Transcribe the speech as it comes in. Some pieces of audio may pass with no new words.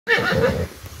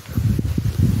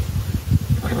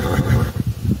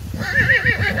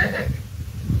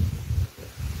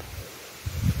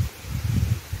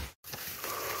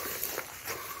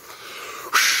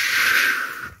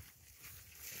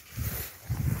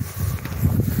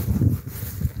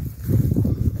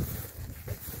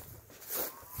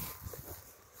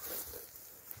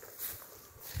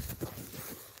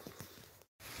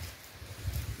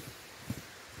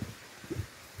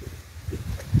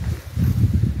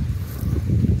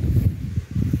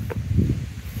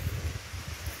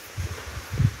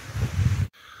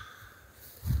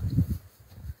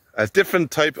A different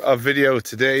type of video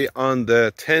today on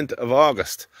the 10th of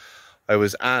August. I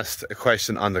was asked a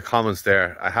question on the comments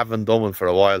there. I haven't done one for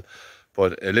a while,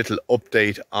 but a little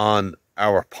update on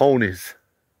our ponies.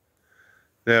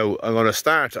 Now, I'm going to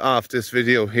start off this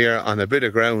video here on a bit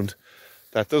of ground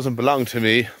that doesn't belong to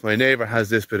me. My neighbour has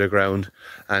this bit of ground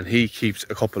and he keeps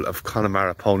a couple of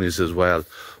Connemara ponies as well.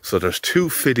 So there's 2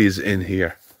 fillies in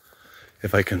here,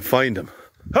 if I can find them.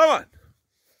 Come on!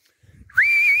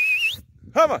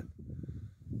 Come on!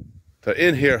 They're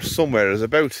in here somewhere. There's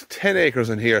about 10 acres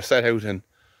in here set out in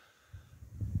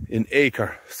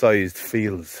acre-sized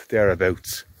fields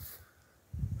thereabouts.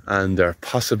 And they're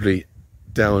possibly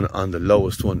down on the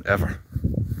lowest one ever,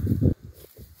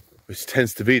 which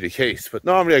tends to be the case. But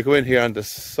normally I go in here on the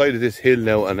side of this hill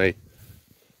now and I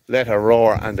let her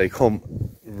roar and they come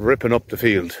ripping up the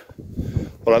field.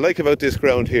 What I like about this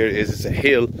ground here is it's a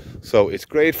hill, so it's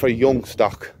great for young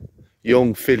stock,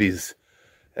 young fillies,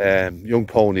 young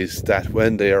ponies, that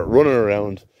when they are running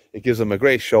around, it gives them a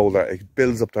great shoulder, it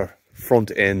builds up their front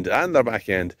end and their back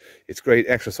end. It's great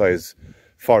exercise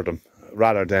for them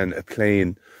rather than a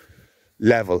plain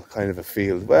level kind of a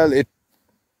field. Well, it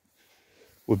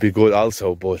would be good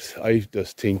also, but I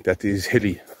just think that these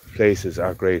hilly places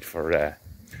are great for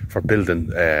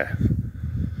building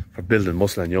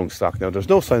muscle and young stock. Now there's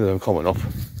no sign of them coming up.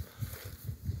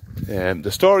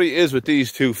 The story is with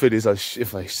these 2 fillies,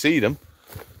 if I see them,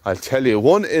 I'll tell you.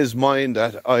 One is mine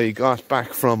that I got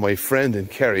back from my friend in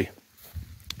Kerry.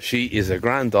 She is a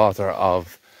granddaughter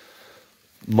of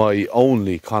my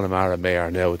only Connemara mare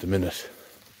now at the minute.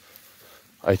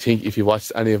 I think if you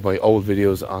watched any of my old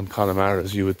videos on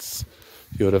Connemaras, you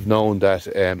would have known that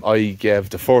I gave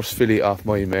the first filly off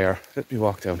my mare. Let me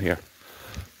walk down here.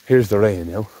 Here's the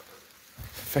rain now.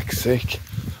 For feck's sake.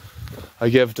 I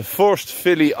gave the first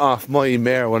filly off my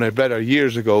mare when I bred her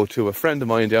years ago to a friend of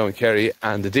mine down in Kerry,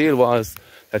 and the deal was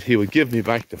that he would give me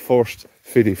back the first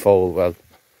filly foal. Well,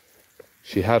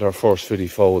 she had her first filly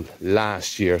foal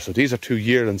last year, so these are 2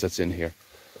 yearlings that's in here.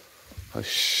 I'll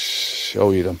show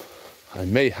you them. I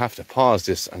may have to pause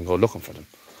this and go looking for them.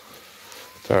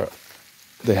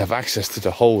 They have access to the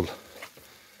whole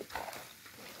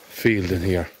field in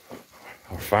here,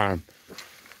 or farm.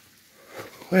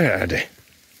 Where are they?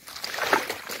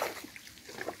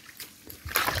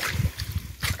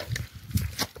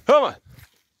 Come on!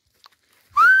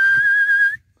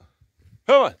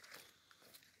 Come on!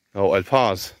 Oh, I'll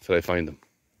pause till I find them.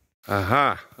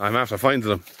 Aha! I'm after finding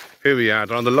them. Here we are.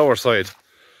 They're on the lower side.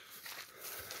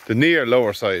 The near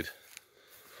lower side.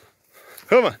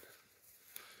 Come on!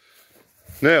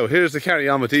 Now, here's the carry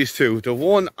on with these 2. The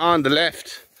one on the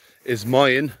left is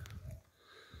mine.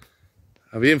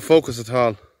 Are we in focus at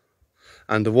all?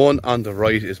 And the one on the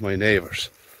right is my neighbour's.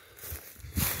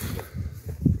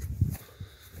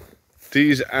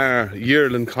 These are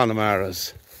yearling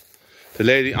Connemaras. The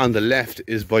lady on the left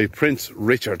is by Prince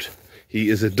Richard. He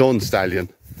is a dun stallion,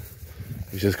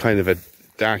 which is kind of a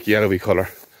dark yellowy colour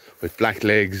with black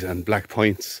legs and black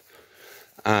points.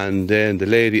 And then the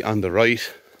lady on the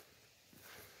right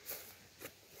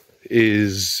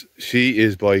is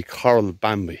by Coral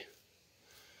Bambi,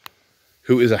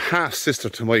 who is a half sister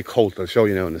to my colt. I'll show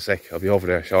you now in a sec. I'll be over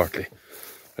there shortly.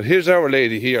 But here's our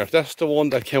lady here. That's the one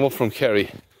that came up from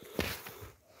Kerry.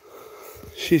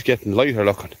 She's getting lighter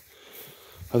looking.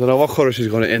 I don't know what colour she's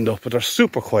going to end up, but they're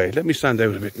super quiet. Let me stand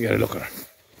out a bit and get a look at her.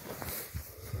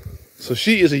 So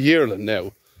she is a yearling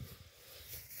now,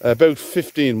 about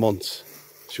 15 months.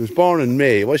 She was born in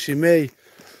May. Was she May?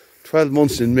 12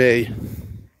 months in May.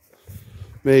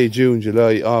 May, June,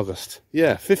 July, August.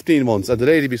 Yeah, 15 months. And the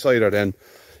lady beside her then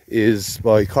is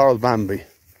by Coral Bambi,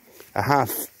 a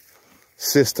half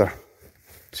sister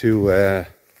to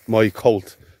my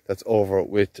colt that's over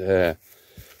with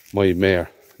my mare.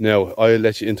 Now, I'll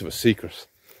let you into a secret,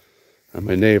 and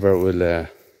my neighbour will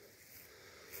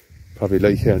probably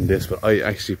like hearing this, but I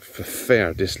actually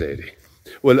prefer this lady.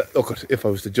 Well, look, if I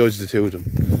was to judge the 2 of them,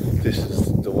 this is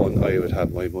the one I would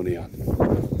have my money on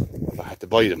if I had to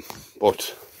buy them.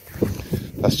 But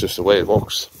that's just the way it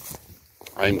works.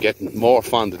 I'm getting more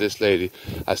fond of this lady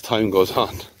as time goes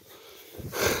on.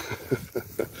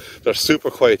 They're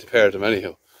super quiet to pair them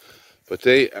anyhow. But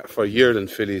they, for yearling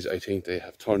fillies, I think they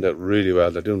have turned out really well.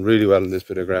 They're doing really well in this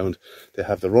bit of ground. They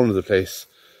have the run of the place,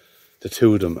 the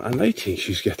two of them. And I think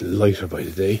she's getting lighter by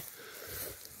the day.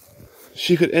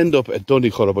 She could end up a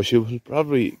dunny colour, but she will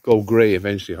probably go grey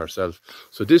eventually herself.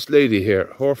 So this lady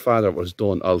here, her father was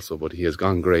dun also, but he has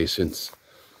gone grey since.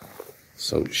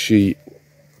 So she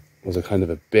was a kind of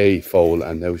a bay foal,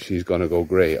 and now she's going to go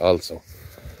grey also.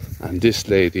 And this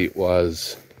lady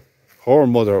was, her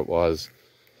mother was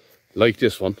like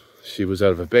this one. She was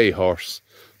out of a bay horse.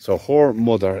 So her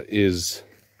mother is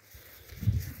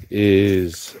a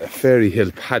Fairy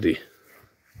Hill Paddy.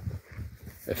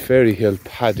 A Fairy Hill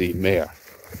Paddy mare.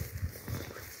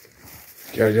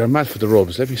 Gary, you're mad for the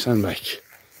rubs. Let me stand back.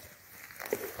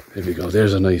 There we go.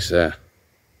 There's a nice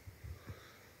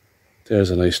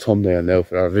thumbnail now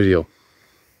for our video.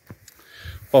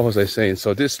 What was I saying?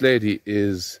 So this lady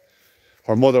is,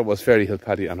 her mother was Fairy Hill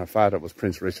Paddy and her father was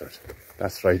Prince Richard.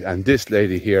 That's right. And this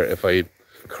lady here, if I'm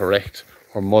correct,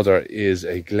 her mother is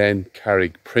a Glen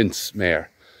Carrig Prince mare.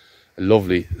 A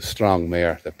lovely, strong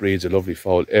mare that breeds a lovely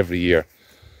foal every year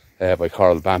by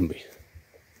Coral Bambi.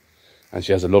 And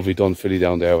she has a lovely dun filly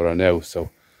down there with her now. So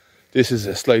this is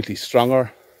a slightly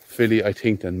stronger filly, I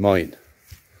think, than mine.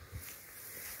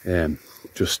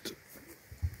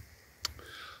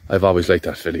 I've always liked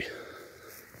that filly.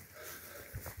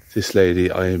 This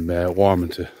lady I'm warming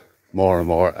to more and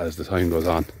more as the time goes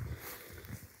on.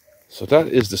 So that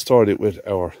is the story with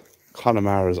our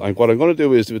Connemara's. What I'm going to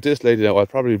do is with this lady now, I'll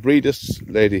probably breed this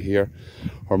lady here.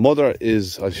 Her mother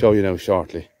is, I'll show you now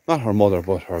shortly. Not her mother,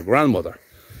 but her grandmother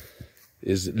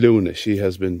is Luna. She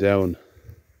has been down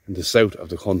in the south of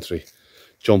the country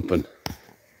jumping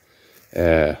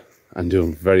and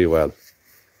doing very well.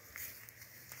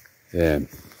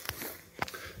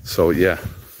 So yeah,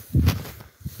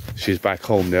 she's back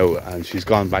home now and she's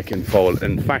gone back in foal.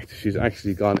 In fact, she's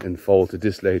actually gone in foal to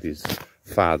this lady's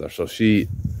father. So she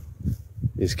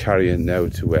is carrying now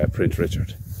to Prince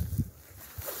Richard.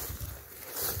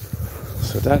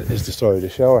 So that is the story. The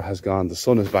shower has gone, the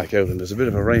sun is back out, and there's a bit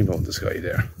of a rainbow in the sky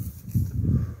there.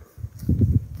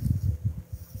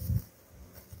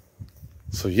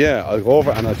 So yeah, I'll go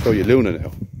over and I'll show you Luna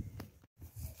now.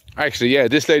 Actually, yeah,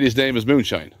 this lady's name is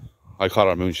Moonshine. I call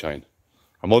her Moonshine.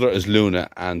 Her mother is Luna,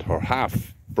 and her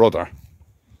half-brother,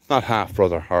 not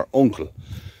half-brother, her uncle,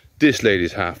 this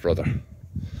lady's half-brother,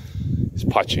 is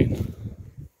Pachin.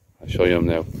 I'll show you him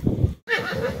now.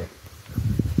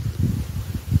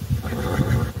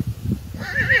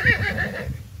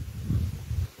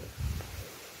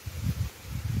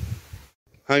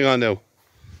 Hang on now.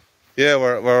 Yeah,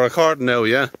 we're recording now,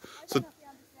 yeah? So,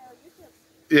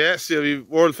 yes, you'll be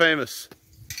world famous.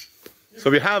 So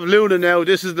we have Luna now.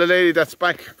 This is the lady that's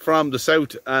back from the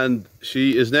south, and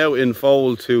she is now in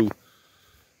foal to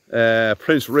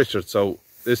Prince Richard. So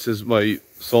this is my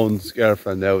son's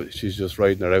girlfriend now. She's just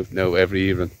riding her out now every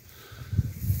evening.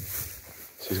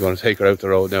 She's going to take her out the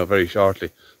road now very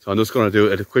shortly. So I'm just going to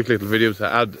do a quick little video to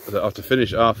add, to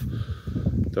finish off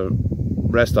the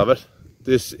rest of it.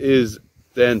 This is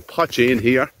then Pachin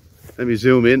here. Let me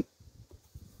zoom in.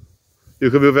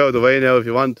 You can move out of the way now if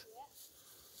you want.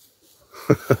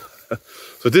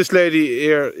 So this lady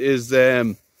here is,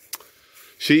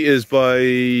 she is by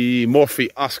Murphy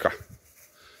Oscar.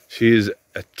 She is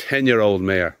a 10-year-old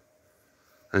mare.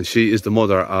 And she is the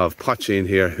mother of Pachin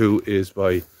here, who is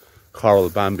by Coral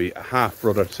Bambi, a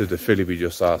half-brother to the filly we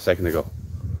just saw a second ago.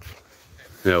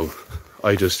 Now,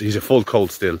 he's a full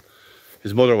colt still.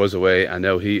 His mother was away and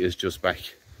now he is just back.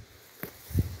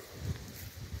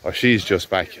 Or she's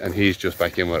just back and he's just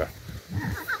back in with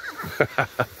her.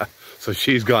 So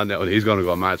she's gone now and he's going to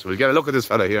go mad. So we'll get a look at this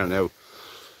fella here now.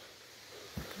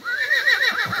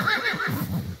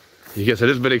 He gets a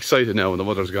little bit excited now when the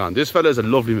mother's gone. This fella is a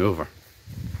lovely mover.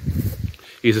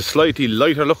 He's a slightly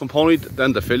lighter looking pony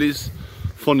than the fillies,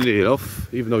 funnily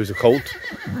enough, even though he's a colt.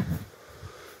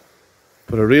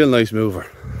 But a real nice mover.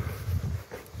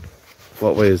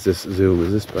 What way is this zoom?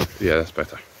 Is this better? Yeah, that's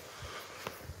better.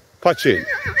 Pachin,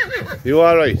 you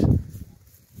alright?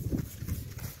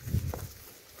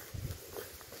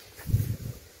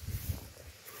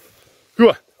 Go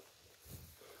on.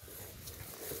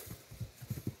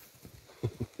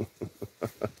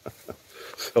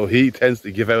 So he tends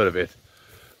to give out a bit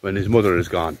when his mother is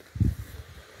gone.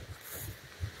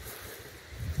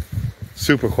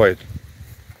 Super quiet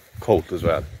colt as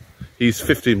well. He's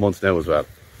 15 months now as well.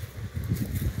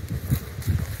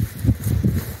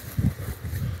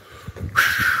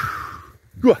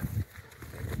 Go on.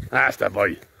 That's that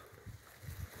boy.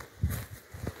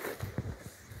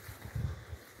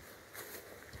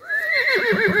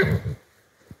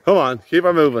 Come on, keep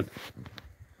her moving.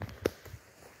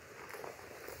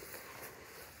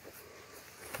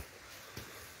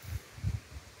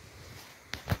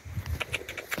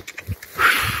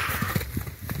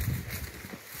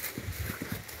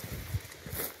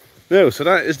 Now, so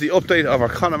that is the update of our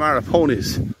Connemara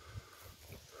ponies.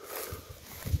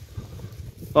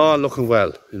 All looking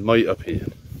well, in my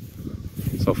opinion.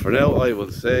 So for now, I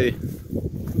will say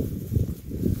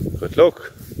good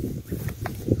luck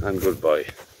and goodbye.